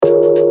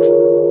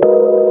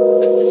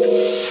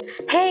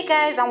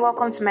guys, and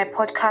welcome to my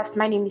podcast.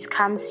 My name is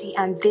Kamsi,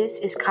 and this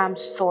is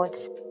Kam's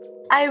Thoughts.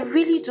 I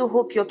really do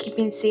hope you're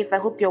keeping safe. I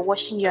hope you're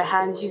washing your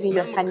hands using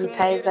your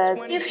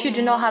sanitizers. If you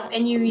do not have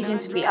any reason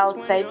to be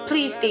outside,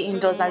 please stay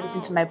indoors and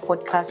listen to my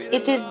podcast.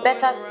 It is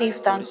better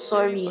safe than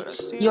sorry.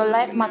 Your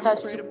life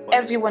matters to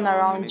everyone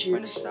around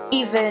you,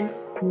 even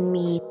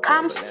me.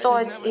 Kam's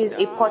Thoughts is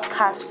a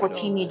podcast for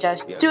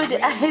teenagers through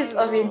the eyes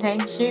of a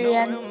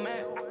Nigerian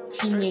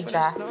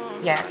teenager.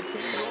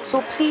 Yes.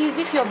 So please,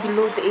 if you're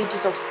below the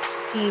ages of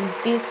 16,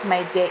 this,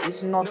 my dear,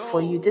 is not for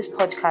you. This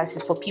podcast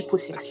is for people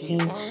 16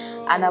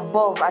 and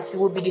above, as we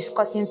will be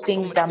discussing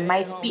things that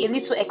might be a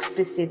little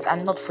explicit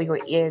and not for your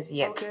ears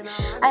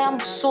yet. I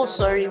am so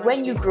sorry.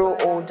 When you grow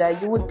older,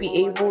 you would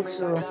be able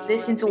to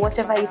listen to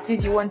whatever it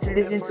is you want to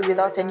listen to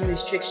without any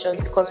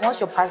restrictions, because once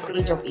you're past the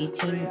age of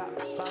 18,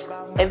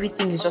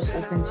 everything is just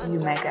open to you,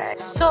 my guy.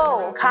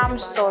 So,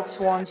 Kam's Thoughts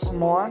once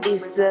more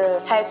is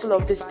the title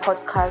of this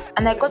podcast,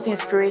 and I got the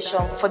inspiration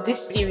for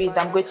this series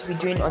I'm going to be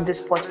doing on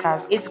this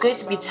podcast. It's going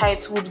to be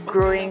titled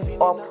Growing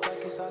Up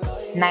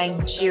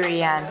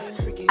Nigerian.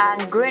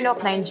 And Growing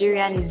Up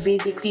Nigerian is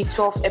basically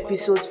 12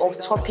 episodes of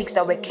topics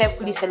that were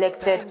carefully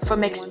selected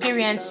from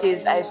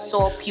experiences I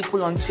saw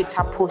people on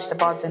Twitter post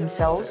about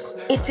themselves.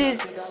 It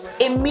is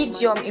a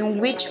medium in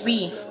which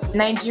we,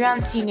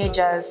 Nigerian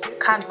teenagers,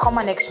 can come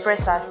and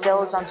express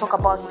ourselves and talk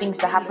about things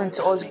that happened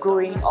to us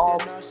growing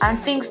up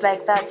and things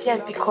like that.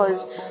 Yes,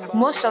 because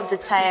most of the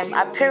time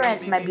our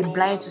parents might be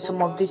blind to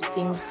some of these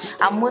things,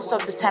 and most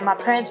of the time our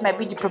parents might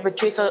be the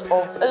perpetrator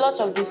of a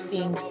lot of these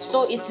things.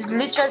 So it is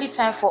literally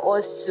time for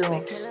us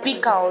to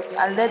speak out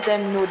and let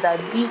them know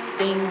that these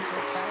things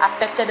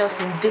affected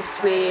us in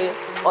this way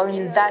or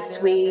in that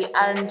way,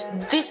 and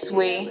this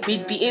way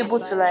we'd be able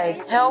to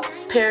help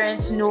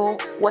parents know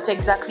what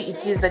exactly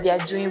it is that they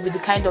are doing with the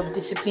kind of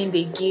discipline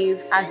they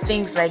give and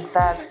things like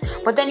that.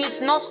 But then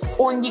it's not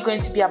only going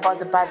to be about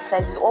the bad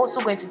sides, it's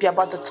also going to be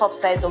about the top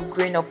sides of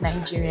growing up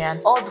Nigerian.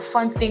 All the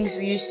fun things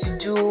we used to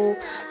do.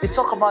 We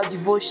talk about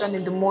devotion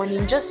in the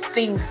morning, just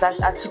things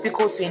that are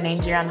typical to a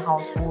Nigerian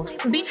household.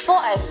 Before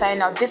I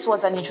sign out, this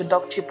was an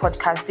introductory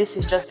podcast. This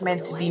is just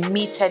meant to be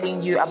me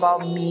telling you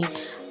about me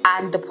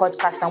and the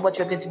podcast and what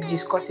we're going to be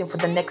discussing for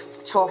the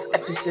next 12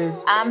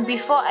 episodes. And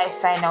before I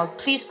sign out,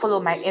 please follow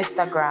my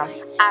Instagram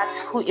at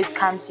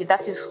whoiskamsi.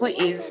 That is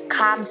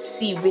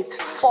whoiskamsi with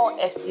 4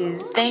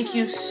 S's. Thank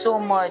you so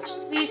much.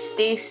 Please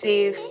stay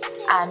safe,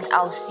 and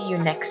I'll see you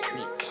next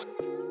week.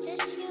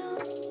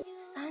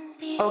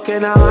 Okay,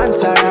 now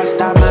answer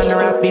Rasta man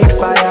rapid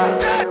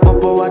fire.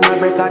 Popo wanna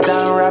break her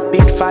down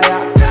rapid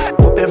fire.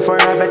 Hoping for a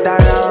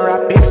better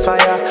round rapid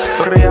fire.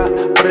 Bria,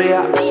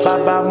 bria, ba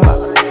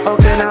bamba.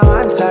 Okay, now